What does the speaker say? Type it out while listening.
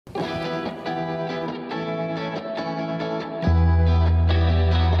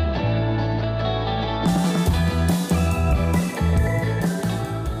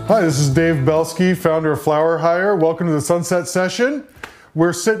Hi, this is Dave Belsky, founder of Flower Hire. Welcome to the Sunset Session.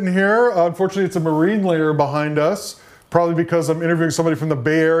 We're sitting here. Unfortunately, it's a marine layer behind us, probably because I'm interviewing somebody from the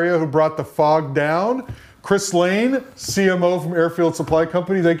Bay Area who brought the fog down. Chris Lane, CMO from Airfield Supply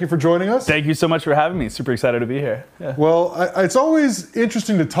Company. Thank you for joining us. Thank you so much for having me. Super excited to be here. Yeah. Well, it's always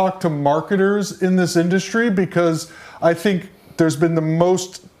interesting to talk to marketers in this industry because I think there's been the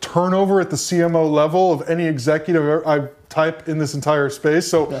most turnover at the CMO level of any executive I've typed in this entire space.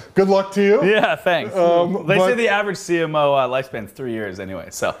 So good luck to you. Yeah, thanks. They say the average CMO lifespan is 3 years anyway,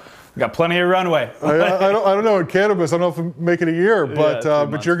 so we got plenty of runway. I don't know in cannabis. I don't know if we make it a year, but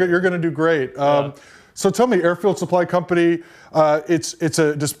you're going to do great. So tell me, Airfield Supply Company, it's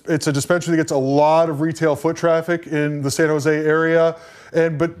a dispensary that gets a lot of retail foot traffic in the San Jose area,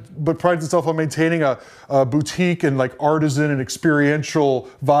 but prides itself on maintaining a boutique and like artisan and experiential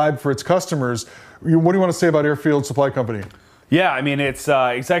vibe for its customers. What do you want to say about Airfield Supply Company? Yeah, I mean, it's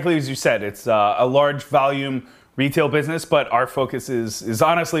exactly as you said. It's a large volume retail business, but our focus is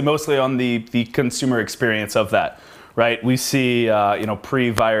honestly mostly on the consumer experience of that. Right, we see,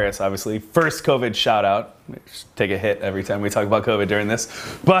 pre-virus, obviously, first COVID shout out. We just take a hit every time we talk about COVID during this,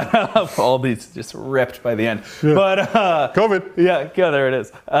 but all these just ripped by the end. Yeah. But COVID, yeah, there it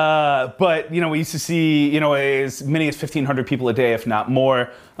is. But we used to see, as many as 1,500 people a day, if not more,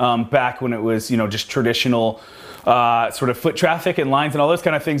 back when it was, just traditional sort of foot traffic and lines and all those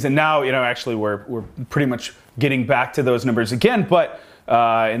kind of things. And now, actually, we're pretty much getting back to those numbers again, but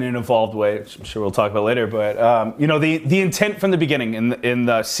in an evolved way, which I'm sure we'll talk about later. But the intent from the beginning in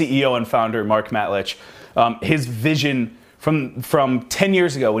the CEO and founder Mark Matlich, his vision from 10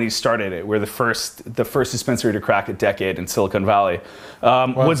 years ago when he started it, we're the first dispensary to crack a decade in Silicon Valley,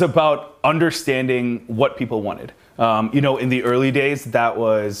 was about understanding what people wanted. In the early days, that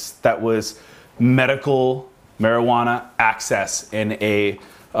was medical marijuana access in a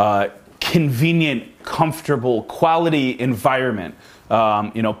convenient, comfortable, quality environment.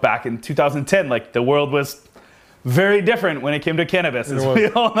 Back in 2010, like the world was very different when it came to cannabis, as we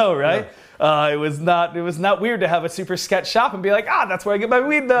all know, right? Yeah. It was not weird to have a super sketch shop and be like, that's where I get my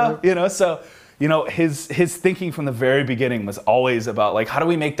weed though, yeah. So, his thinking from the very beginning was always about like, how do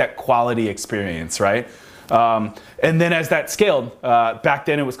we make that quality experience, right? And then as that scaled, back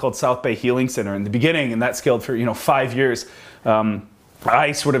then it was called South Bay Healing Center in the beginning, and that scaled for 5 years.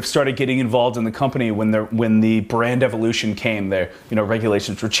 I sort of started getting involved in the company when the brand evolution came. There,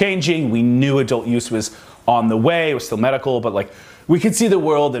 regulations were changing. We knew adult use was on the way. It was still medical, but like we could see the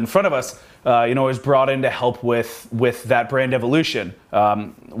world in front of us. I was brought in to help with that brand evolution.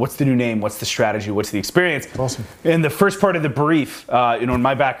 What's the new name? What's the strategy? What's the experience? Awesome. And the first part of the brief, in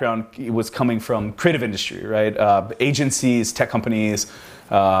my background, was coming from creative industry, right? Agencies, tech companies,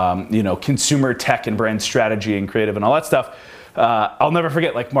 consumer tech and brand strategy and creative and all that stuff. I'll never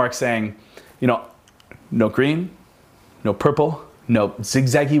forget, like Mark saying, no green, no purple, no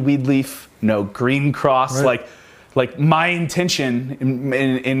zigzaggy weed leaf, no green cross. Right. Like my intention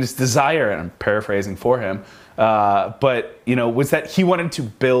in his desire, and I'm paraphrasing for him, but was that he wanted to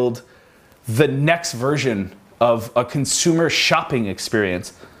build the next version of a consumer shopping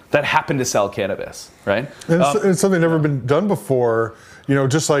experience that happened to sell cannabis, right? And it's something never been done before.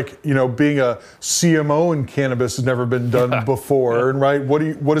 Just like, being a CMO in cannabis has never been done before, and right?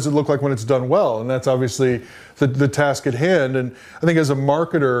 What does it look like when it's done well? And that's obviously the task at hand. And I think as a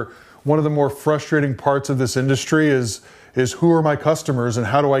marketer, one of the more frustrating parts of this industry is who are my customers and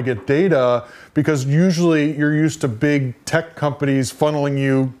how do I get data? Because usually you're used to big tech companies funneling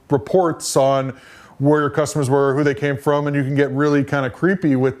you reports on where your customers were, who they came from, and you can get really kind of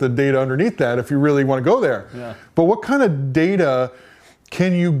creepy with the data underneath that if you really want to go there. Yeah. But what kind of data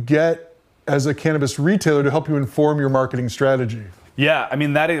can you get as a cannabis retailer to help you inform your marketing strategy? Yeah, I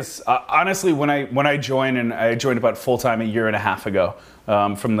mean, that is honestly when I joined, and I joined about full-time a year and a half ago,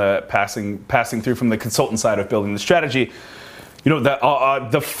 from the passing through from the consultant side of building the strategy.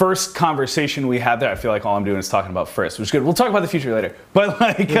 The first conversation we had there, I feel like all I'm doing is talking about first, which is good. We'll talk about the future later.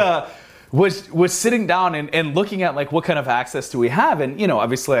 But was sitting down and looking at like what kind of access do we have, and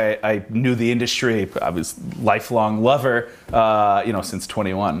obviously I knew the industry. I was lifelong lover, since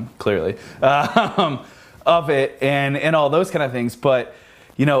 21 clearly, of it and all those kind of things. But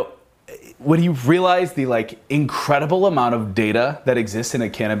when you realize the like incredible amount of data that exists in a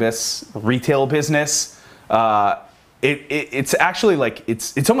cannabis retail business, it's actually like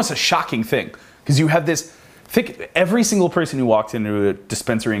it's almost a shocking thing, because you have this. Think every single person who walks into a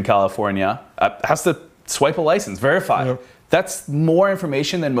dispensary in California has to swipe a license, verify. Yep. That's more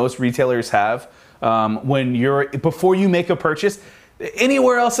information than most retailers have before you make a purchase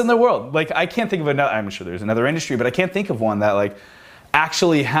anywhere else in the world. Like I can't think of another. I'm sure there's another industry, but I can't think of one that like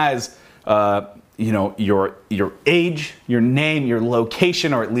actually has your age, your name, your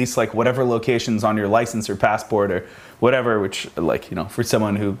location, or at least like whatever locations on your license or passport or whatever, which for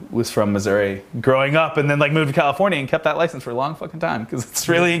someone who was from Missouri growing up and then like moved to California and kept that license for a long fucking time because it's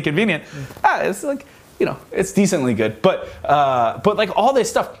really inconvenient. It's like, it's decently good, but like all this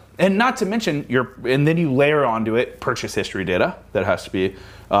stuff, and not to mention and then you layer onto it purchase history data that has to be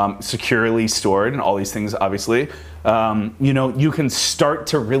securely stored and all these things, obviously. You can start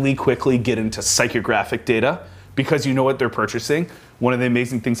to really quickly get into psychographic data because you know what they're purchasing. One of the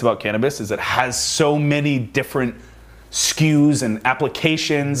amazing things about cannabis is it has so many different SKUs and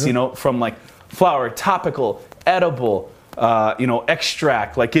applications, from like flower, topical, edible,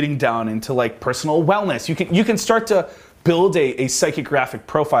 extract, like getting down into like personal wellness. You can start to build a psychographic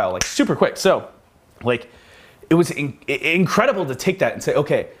profile like super quick. So like it was incredible to take that and say,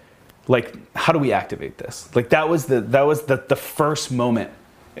 okay, like how do we activate this? Like that was the first moment.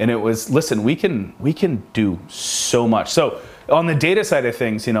 And it was, listen, we can do so much. So on the data side of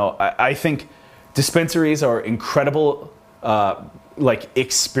things, I think dispensaries are incredible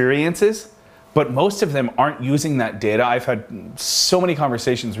experiences, but most of them aren't using that data. I've had so many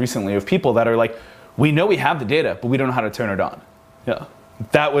conversations recently of people that are like, we know we have the data, but we don't know how to turn it on. Yeah,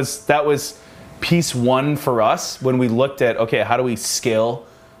 that was piece one for us when we looked at, okay, how do we scale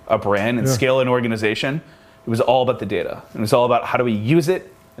a brand and scale an organization? It was all about the data. It was all about how do we use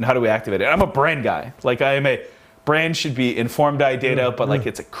it and how do we activate it. And I'm a brand guy. Like brand should be informed by data, but like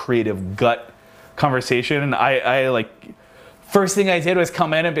it's a creative gut conversation. And I like, first thing I did was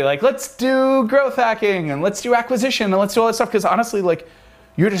come in and be like, let's do growth hacking and let's do acquisition and let's do all that stuff. Because honestly, like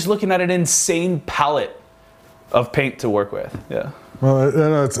you're just looking at an insane palette of paint to work with. Yeah.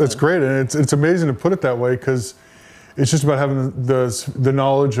 Well, it's great. And it's amazing to put it that way because it's just about having the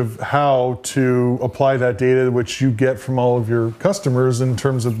knowledge of how to apply that data, which you get from all of your customers in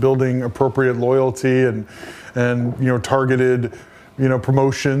terms of building appropriate loyalty and targeted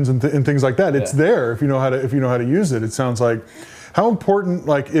promotions and things like that. It's there if you know how to use it. It sounds like how important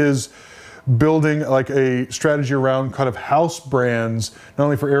is building like a strategy around kind of house brands, not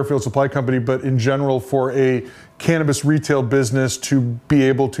only for Airfield Supply Company, but in general for a cannabis retail business to be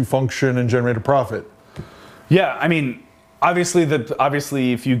able to function and generate a profit. Yeah, I mean, obviously,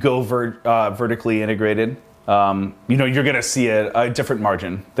 if you go vertically integrated, you're going to see a different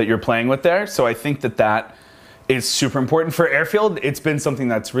margin that you're playing with there. So I think that is super important for Airfield. It's been something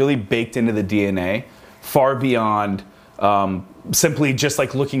that's really baked into the DNA, far beyond simply just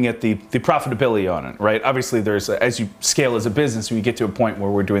like looking at the profitability on it, right? Obviously, as you scale as a business, we get to a point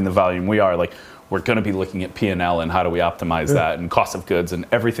where we're doing the volume we are, like we're going to be looking at P&L and how do we optimize that and cost of goods and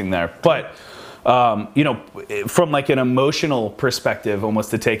everything there. But from like an emotional perspective,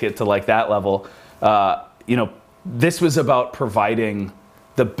 almost to take it to like that level, this was about providing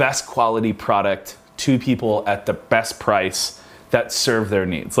the best quality product to people at the best price that serve their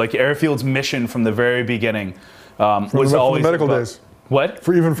needs. Like Airfield's mission from the very beginning was always from the medical days. What?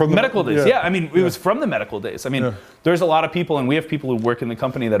 Even from the medical days. Yeah, I mean, it was from the medical days. I mean, there's a lot of people, and we have people who work in the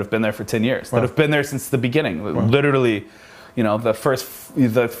company that have been there for 10 years, that have been there since the beginning. Literally,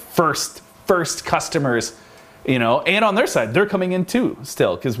 the first customers, and on their side, they're coming in too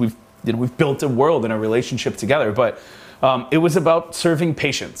still because we've built a world and a relationship together. But it was about serving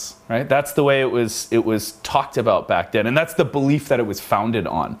patients, right? That's the way it was talked about back then, and that's the belief that it was founded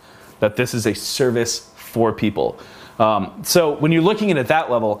on, that this is a service for people. So when you're looking at it at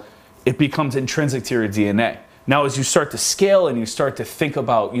that level, it becomes intrinsic to your DNA. Now, as you start to scale and you start to think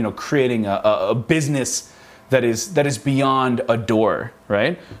about, creating a business that is beyond a door,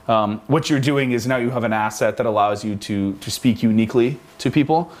 right? What you're doing is now you have an asset that allows you to speak uniquely to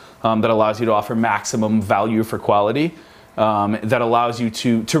people, that allows you to offer maximum value for quality, that allows you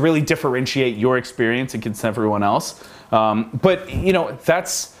to really differentiate your experience against everyone else. But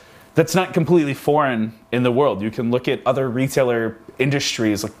that's not completely foreign in the world. You can look at other retailer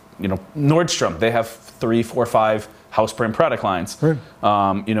industries, like Nordstrom. They have 3, 4, 5 house brand product lines. Right.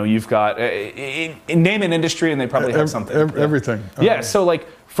 You've got name an industry, and they probably have something. Everything. Yeah. So like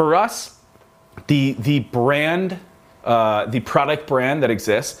for us, the brand, the product brand that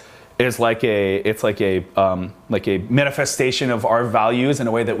exists is like a manifestation of our values in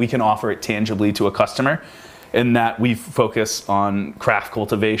a way that we can offer it tangibly to a customer. In that we focus on craft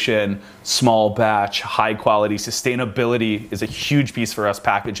cultivation, small batch, high quality. Sustainability is a huge piece for us.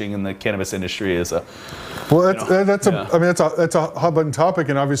 Packaging in the cannabis industry is a. Well, that's a hot button topic,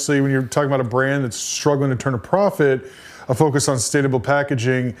 and obviously when you're talking about a brand that's struggling to turn a profit, a focus on sustainable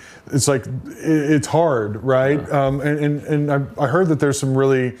packaging, it's hard, right? Yeah. And I heard that there's some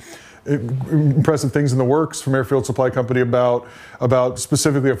really impressive things in the works from Airfield Supply Company about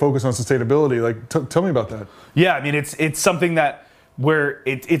specifically a focus on sustainability. Like, tell me about that. Yeah, I mean, it's something that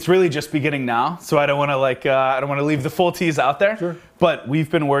it's really just beginning now. So I don't want to leave the full tease out there. Sure. But we've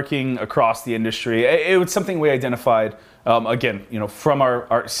been working across the industry. It was something we identified again, from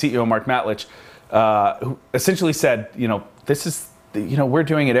our CEO Mark Matlich, who essentially said, this is, we're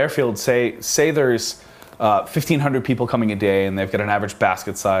doing at Airfield. Say there's 1,500 people coming a day, and they've got an average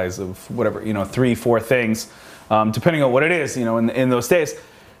basket size of whatever, 3-4 things, depending on what it is, in those days.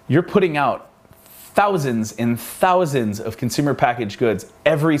 You're putting out thousands and thousands of consumer packaged goods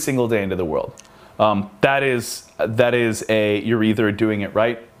every single day into the world. That is you're either doing it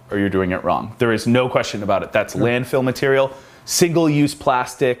right or you're doing it wrong. There is no question about it. That's landfill material, single-use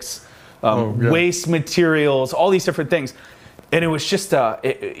plastics, waste materials, all these different things. And it was just,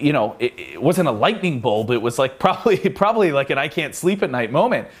 it wasn't a lightning bulb. It was like probably like an I can't sleep at night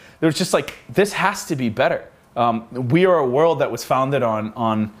moment. There was just like, this has to be better. We are a world that was founded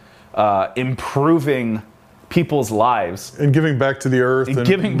on improving people's lives and giving back to the earth and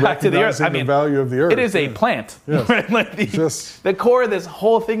giving back to the earth. I mean, the value of the earth. It is a plant. Yes. Right? Like the core of this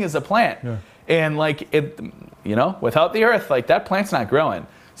whole thing is a plant. Yeah. And like it, without the earth, like that plant's not growing.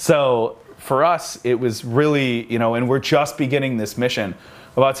 So for us, it was really, and we're just beginning this mission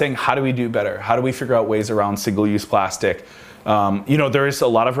about saying, how do we do better? How do we figure out ways around single-use plastic? There is a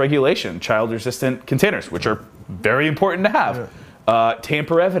lot of regulation, child-resistant containers, which are very important to have. Yeah.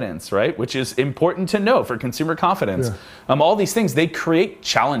 Tamper evidence, right, which is important to know for consumer confidence. Yeah. All these things, they create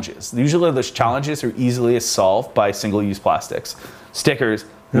challenges. Usually those challenges are easily solved by single-use plastics. Stickers,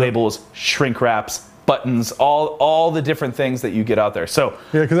 labels, shrink wraps, buttons, all the different things that you get out there. So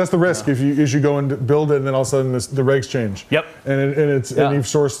yeah, because that's the risk if you go and build it and then all of a sudden the regs change. Yep. And you've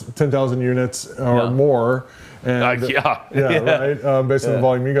sourced 10,000 units or more. And right, based on the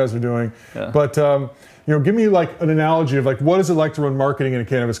volume you guys are doing. Yeah. But give me like an analogy of like what is it like to run marketing in a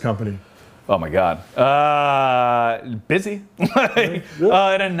cannabis company? Oh my God, busy.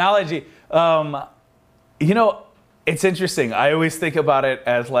 An analogy. It's interesting. I always think about it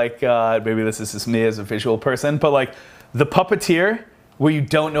as like, maybe this is just me as a visual person, but like the puppeteer where you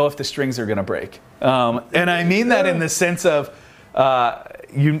don't know if the strings are going to break. And I mean that in the sense of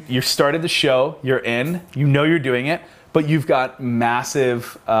you started the show, you're in, you're doing it, but you've got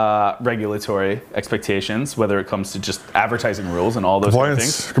massive regulatory expectations, whether it comes to just advertising rules and all those kind of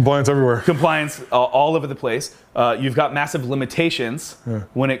things. Compliance everywhere. Compliance all over the place. You've got massive limitations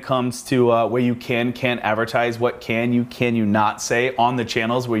when it comes to where you can't advertise, what can you not say on the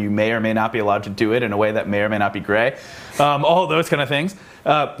channels where you may or may not be allowed to do it in a way that may or may not be gray. All those kind of things.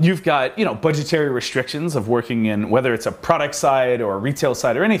 You've got budgetary restrictions of working in whether it's a product side or a retail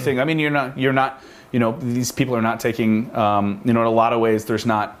side or anything. I mean, you're not these people are not taking, in a lot of ways, there's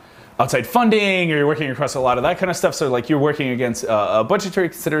not outside funding, or you're working across a lot of that kind of stuff. So like you're working against a budgetary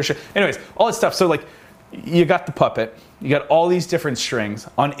consideration. Anyways, all that stuff. So like you got the puppet, you got all these different strings.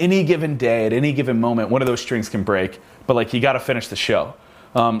 On any given day, at any given moment, one of those strings can break, but like you got to finish the show.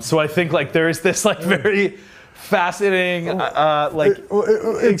 So I think like there is this like very fascinating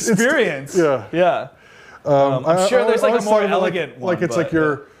experience. Yeah. I'm sure there's like a more elegant one. Like it's like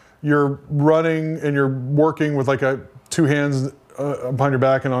you're running and you're working with like two hands behind your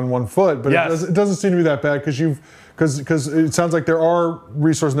back and on one foot, but it doesn't seem to be that bad because it sounds like there are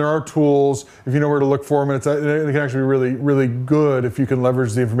resources and there are tools if you know where to look for them, and it can actually be really, really good if you can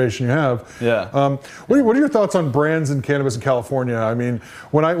leverage the information you have. Yeah. What are your thoughts on brands in cannabis in California? I mean,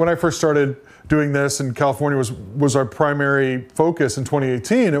 when I first started doing this and California was our primary focus in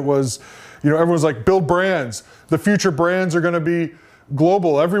 2018, it was, everyone's like, build brands. The future brands are going to be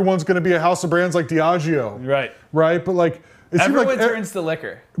global. Everyone's going to be a house of brands like Diageo. Right. But like, everyone turns to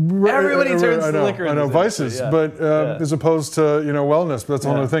liquor. Everybody turns to liquor. I know vices, but as opposed to wellness. But that's a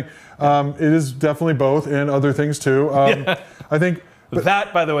whole other thing. It is definitely both and other things too. I think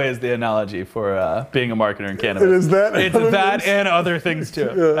that, by the way, is the analogy for being a marketer in cannabis. It is that. It's that and other things too.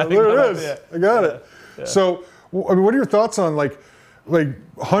 There it is. I got it. Yeah. So, I mean, what are your thoughts on like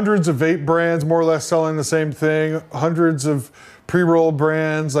hundreds of vape brands more or less selling the same thing, hundreds of pre-roll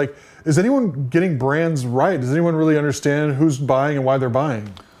brands? Like, is anyone getting brands right? Does anyone really understand who's buying and why they're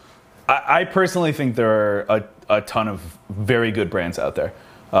buying? I personally think there are a ton of very good brands out there.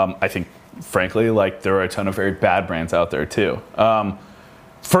 I think, frankly, like there are a ton of very bad brands out there too.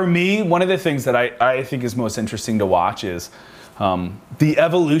 For me, one of the things that I think is most interesting to watch is the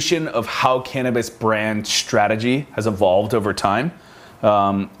evolution of how cannabis brand strategy has evolved over time.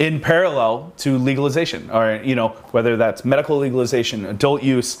 In parallel to legalization, or whether that's medical legalization, adult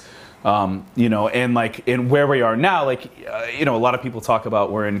use, and like in where we are now, like a lot of people talk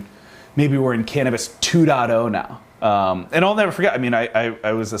about we're in maybe we're in cannabis 2.0 now. And I'll never forget, I mean,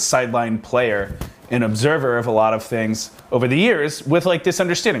 I was a sideline player and observer of a lot of things over the years with like this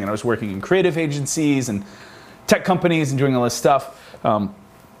understanding. And I was working in creative agencies and tech companies and doing all this stuff.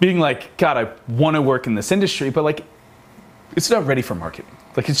 Being like, God, I want to work in this industry, but like, it's not ready for marketing.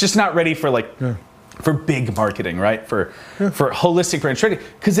 Like, it's just not ready for like, for big marketing, right? For holistic brand strategy,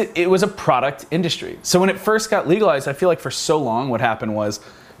 because it was a product industry. So when it first got legalized, I feel like for so long, what happened was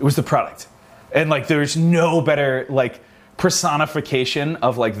it was the product, and like there's no better like personification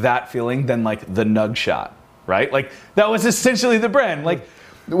of like that feeling than like the Nug Shot, right? Like that was essentially the brand, like,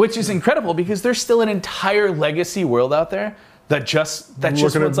 which is incredible because there's still an entire legacy world out there that just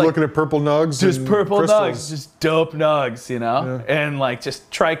looking at purple nugs, just purple crystals. nugs, just dope nugs, you know, and like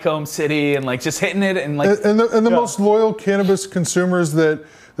just Trichome City and like just hitting it and like and the most loyal cannabis consumers that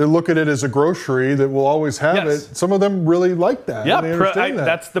look at it as a grocery that will always have it. Some of them really like that. Yeah, and they understand that.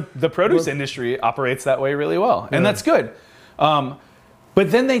 That's the produce industry operates that way really well, and that's good. But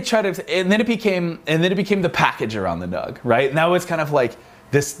then they try to, and then it became the package around the nug, right? And that was kind of like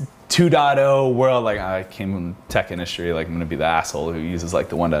this 2.0 world, like I came from tech industry, like I'm gonna be the asshole who uses like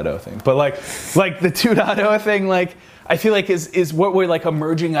the 1.0 thing. But like the 2.0 thing, like I feel like is what we're like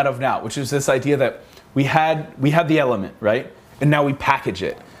emerging out of now, which is this idea that we had the element, right? And now we package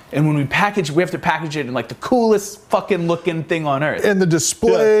it. And when we package, we have to package it in like the coolest fucking looking thing on earth. And the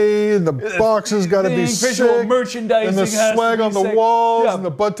display and the boxes got to be visual sick. merchandising, And the has swag to be on the sick. walls, Yeah. and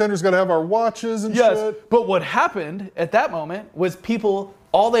the budtenders got to have our watches and shit. But what happened at that moment was people,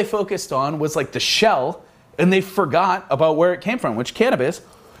 all they focused on was like the shell, and they forgot about where it came from, which cannabis,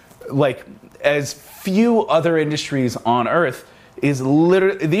 like as few other industries on earth, is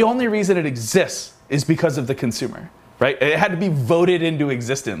literally, the only reason it exists is because of the consumer, right? It had to be voted into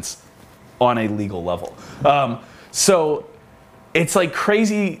existence on a legal level. So it's like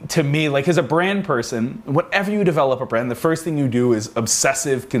crazy to me, like as a brand person, whenever you develop a brand, the first thing you do is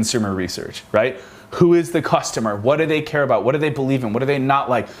obsessive consumer research, right? Who is the customer? What do they care about? What do they believe in? What do they not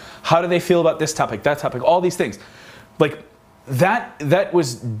like? How do they feel about this topic, that topic, all these things. Like that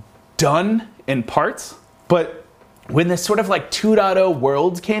was done in parts, but when this sort of like 2.0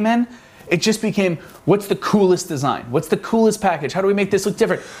 world came in, it just became, what's the coolest design? What's the coolest package? How do we make this look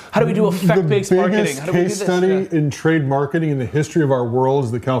different? How do we do effect-based marketing? How do we do case this? study in trade marketing in the history of our world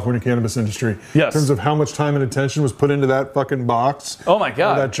is the California cannabis industry. Yes. In terms of how much time and attention was put into that fucking box. Oh my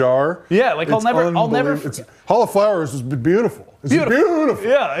God. Or that jar. Yeah, like I'll never. It's, Hall of Flowers was beautiful. It's beautiful.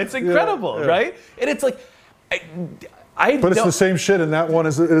 Yeah, it's incredible, right? And it's like, but it's the same shit in that one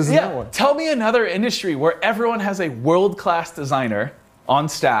as it is in that one. Tell me another industry where everyone has a world-class designer on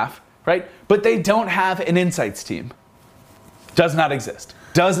staff, right? But they don't have an insights team. Does not exist.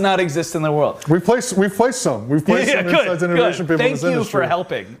 Does not exist in the world. We've placed some. We've placed some insights and innovation people in this industry. Thank you for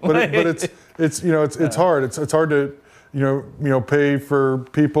helping. But it's hard. It's hard to pay for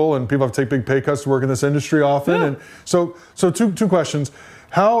people, and people have to take big pay cuts to work in this industry often. Yeah. And so two questions.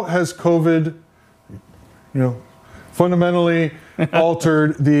 How has COVID, fundamentally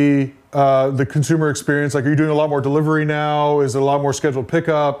altered the consumer experience? Like, are you doing a lot more delivery now? Is it a lot more scheduled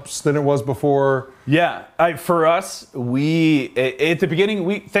pickups than it was before? Yeah, for us, at the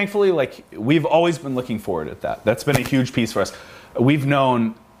beginning, thankfully, like, we've always been looking forward at that. That's been a huge piece for us. We've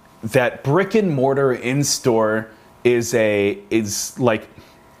known that brick and mortar in store is a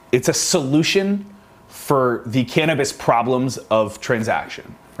solution for the cannabis problems of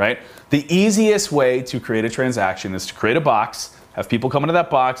transaction, right? The easiest way to create a transaction is to create a box, have people come into that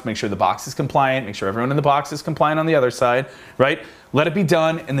box, make sure the box is compliant, make sure everyone in the box is compliant on the other side, right? Let it be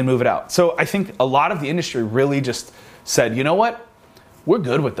done and then move it out. So I think a lot of the industry really just said, you know what? We're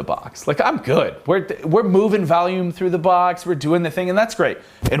good with the box. Like, I'm good. We're moving volume through the box. We're doing the thing, and that's great.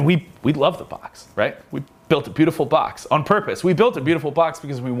 And we love the box, right? We built a beautiful box on purpose. We built a beautiful box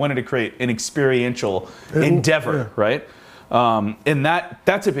because we wanted to create an experiential endeavor, right? And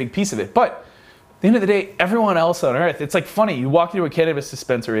that's a big piece of it. But at the end of the day, everyone else on earth, it's like funny. You walk into a cannabis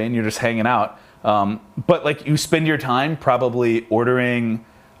dispensary and you're just hanging out. But like, you spend your time probably ordering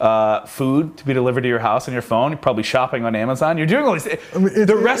food to be delivered to your house on your phone. You're probably shopping on Amazon. You're doing all these things.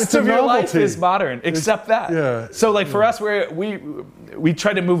 The rest of your life is modern, except that. Yeah. So like for us, we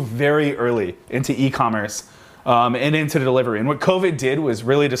tried to move very early into e-commerce and into delivery. And what COVID did was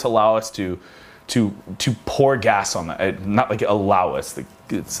really just allow us to pour gas on that, not like allow us.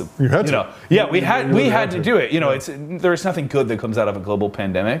 You had to. Yeah, we had to do it. There's nothing good that comes out of a global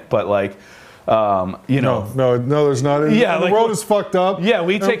pandemic, but like. No, there's not. Yeah, the world is fucked up. Yeah,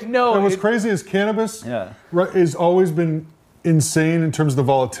 And what's crazy is cannabis has always been insane in terms of the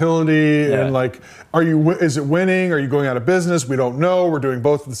volatility Yeah. and like, is it winning? Are you going out of business? We don't know. We're doing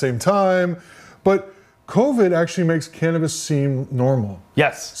both at the same time. But COVID actually makes cannabis seem normal.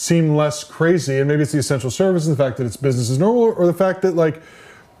 Yes. Seem less crazy. And maybe it's the essential service and the fact that it's business as normal, or the fact that like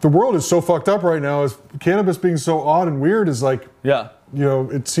the world is so fucked up right now, as cannabis being so odd and weird is like, Yeah. you know,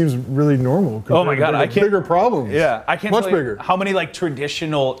 it seems really normal. Oh my God, to I can't- bigger problems. Yeah, I can't Much tell you bigger. how many like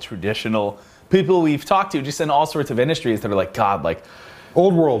traditional people we've talked to just in all sorts of industries that are like, God, like,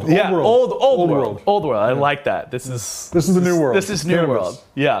 Old world. Old yeah, world. old world. Old world. I like that. This is the new world. This is new Cannabis. world.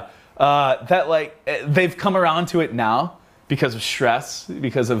 Yeah. That like they've come around to it now because of stress,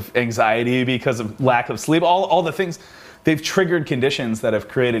 because of anxiety, because of lack of sleep, all the things. They've triggered conditions that have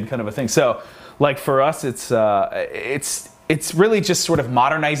created kind of a thing. So, like for us, it's really just sort of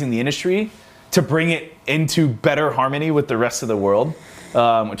modernizing the industry to bring it into better harmony with the rest of the world.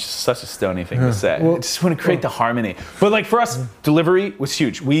 Which is such a stony thing to say. Well, I just want to create the harmony. But like for us, delivery was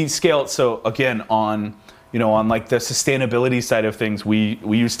huge. We scaled. So again, on like the sustainability side of things, we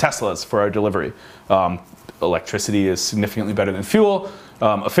use Teslas for our delivery. Electricity is significantly better than fuel.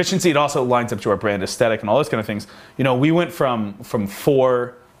 Efficiency, it also lines up to our brand aesthetic and all those kind of things. We went from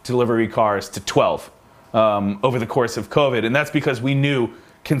 4 delivery cars to 12 over the course of COVID, and that's because we knew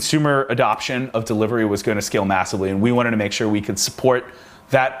consumer adoption of delivery was going to scale massively, and we wanted to make sure we could support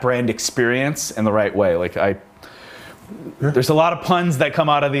that brand experience in the right way. Like there's a lot of puns that come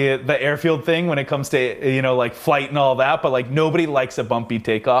out of the airfield thing when it comes to like flight and all that, but like nobody likes a bumpy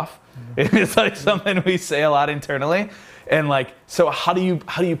takeoff. It's like something we say a lot internally, and like so how do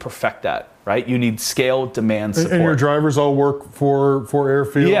you perfect that? Right, you need scale, demand, support. And your drivers all work for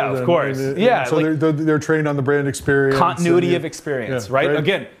Airfield. Yeah, of course. Yeah, so like, they're trained on the brand experience. Continuity of experience, yeah, right?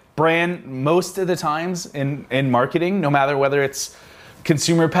 Again, brand, most of the times in marketing, no matter whether it's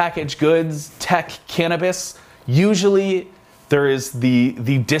consumer packaged goods, tech, cannabis, usually there is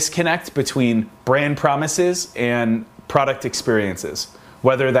the disconnect between brand promises and product experiences.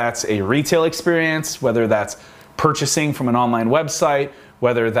 Whether that's a retail experience, whether that's purchasing from an online website,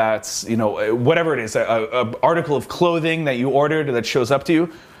 whether that's whatever it is, a article of clothing that you ordered that shows up to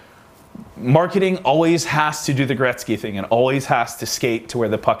you. Marketing always has to do the Gretzky thing and always has to skate to where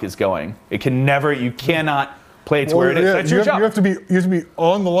the puck is going. You cannot play it to where it is. That's your job. You have to be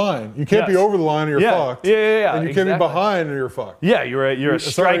on the line. You can't be over the line or you're fucked. Yeah. And you can't be behind or you're fucked. Yeah, you're a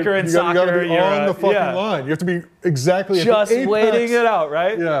striker in soccer. You got to be on the fucking line. You have to be exactly just at the waiting it out,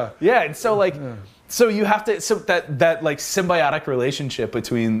 right? Yeah. Yeah, and so like. Yeah. So you have to that like symbiotic relationship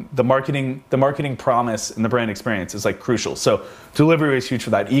between the marketing promise and the brand experience is like crucial. So delivery is huge for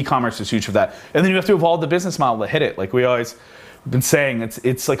that. E-commerce is huge for that. And then you have to evolve the business model to hit it. Like we've been saying,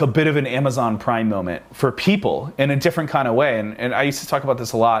 it's like a bit of an Amazon Prime moment for people in a different kind of way. And I used to talk about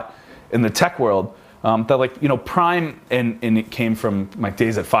this a lot in the tech world. That like Prime and it came from my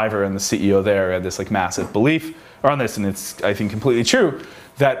days at Fiverr, and the CEO there had this like massive belief around this, and it's I think completely true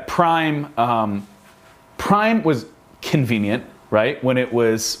that Prime was convenient, right? When it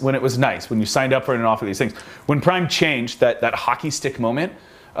was nice, when you signed up for it and offer these things. When Prime changed, that hockey stick moment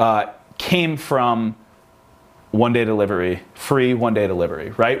came from one-day delivery, free one-day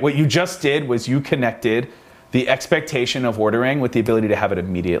delivery, right? What you just did was you connected the expectation of ordering with the ability to have it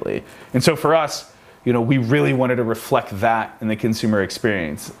immediately. And so for us, we really wanted to reflect that in the consumer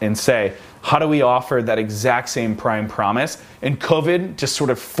experience and say, how do we offer that exact same Prime promise? And COVID just sort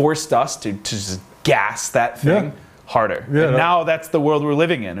of forced us to just gas that thing harder. Yeah, and now that's the world we're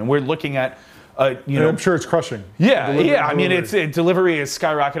living in, and we're looking at I'm sure it's crushing. Yeah. I mean, delivery is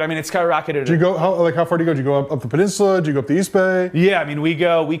skyrocketed. I mean, it's skyrocketed. Do you go how far do you go? Do you go up the peninsula? Do you go up the East Bay? Yeah, I mean,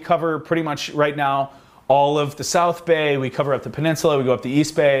 we cover pretty much right now all of the South Bay. We cover up the peninsula. We go up the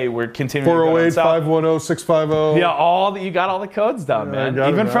East Bay. We're continuing. 408, 510, 650. Yeah, you got all the codes down, man.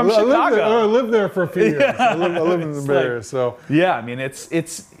 Even from Chicago. I lived there for a few years. I live in the Bay Area, so. Yeah, I mean,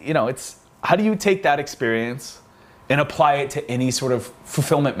 it's how do you take that experience and apply it to any sort of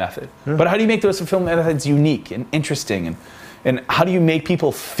fulfillment method? Yeah. But how do you make those fulfillment methods unique and interesting, and how do you make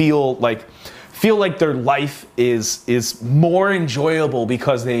people feel like their life is more enjoyable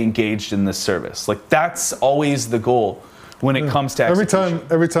because they engaged in this service? Like that's always the goal when it comes to execution.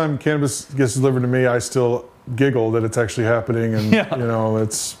 Every time cannabis gets delivered to me, I still giggle that it's actually happening, and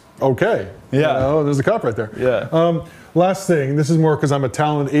it's okay. Yeah, there's a cop right there. Yeah. Last thing, this is more because I'm a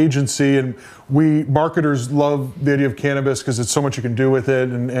talent agency, and we marketers love the idea of cannabis because it's so much you can do with it.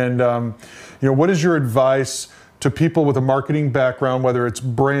 And what is your advice to people with a marketing background, whether it's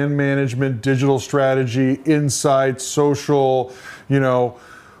brand management, digital strategy, insights, social?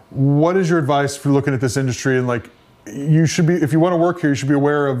 What is your advice for looking at this industry? And like, you should be, if you want to work here, you should be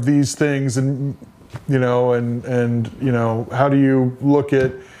aware of these things and you know, and you know, how do you look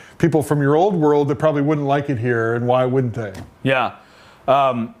at people from your old world that probably wouldn't like it here, and why wouldn't they? Yeah.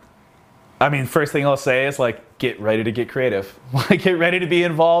 I mean, first thing I'll say is like, get ready to get creative. Like, get ready to be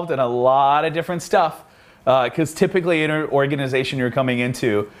involved in a lot of different stuff. Because typically in an organization you're coming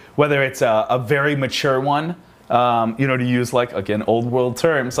into, whether it's a very mature one, you know, to use like, again, old world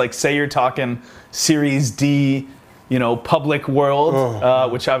terms, like say you're talking Series D, you know, public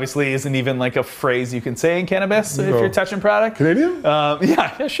world, which obviously isn't even like a phrase you can say in cannabis if you're touching product. Canadian?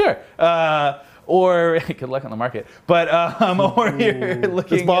 Yeah, sure. Or good luck on the market, but or you're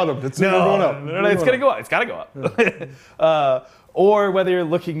looking. It's bottomed. It's going up. No, it's gonna go up. It's gotta go up. Or whether you're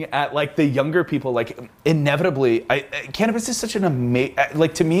looking at like the younger people, like inevitably, cannabis is such an amazing.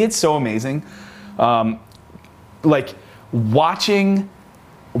 Like to me, it's so amazing. Like watching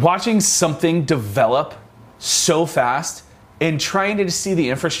something develop so fast and trying to see the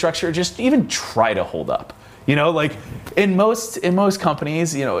infrastructure just even try to hold up. You know, like in most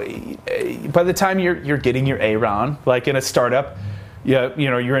companies, you know, by the time you're getting your A round, like in a startup, yeah, you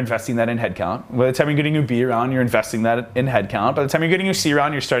know, you're investing that in headcount. By the time you're getting your B round, you're investing that in headcount. By the time you're getting your C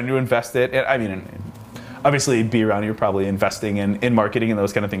round, you're starting to invest it. I mean, obviously B round, you're probably investing in marketing and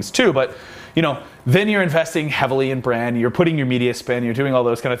those kind of things too. But you know, then you're investing heavily in brand. You're putting your media spin. You're doing all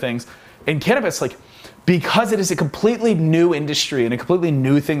those kind of things. In cannabis, like, because it is a completely new industry and a completely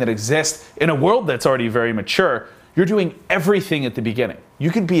new thing that exists in a world that's already very mature, you're doing everything at the beginning.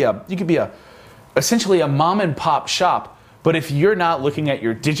 You could be essentially a mom and pop shop, but if you're not looking at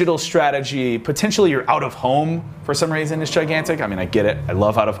your digital strategy, potentially your out of home for some reason is gigantic. I mean, I get it. I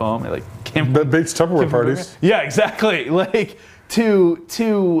love out of home. I like Bates Tupperware parties. Yeah, exactly. Like to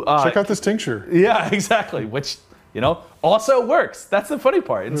check out this tincture. Yeah, exactly. Which, you know, also works. That's the funny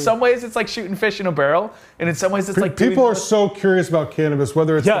part. In some ways, it's like shooting fish in a barrel, and in some ways, it's like people are so curious about cannabis,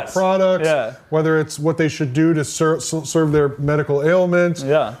 whether it's the products, whether it's what they should do to serve their medical ailments,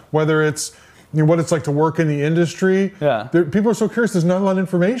 whether it's what it's like to work in the industry. People are so curious. There's not a lot of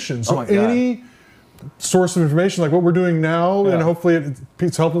information. So any source of information, like what we're doing now, and hopefully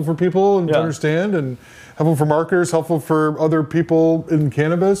it's helpful for people and to understand, and helpful for marketers, helpful for other people in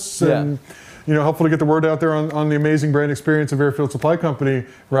cannabis, and you know, helpful to get the word out there on the amazing brand experience of Airfield Supply Company,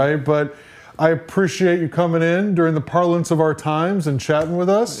 right? But I appreciate you coming in during the parlance of our times and chatting with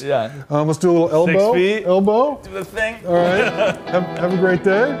us. Let's do a little elbow. 6 feet. Elbow. Do the thing. All right. have a great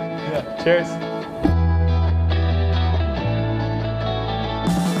day. Cheers.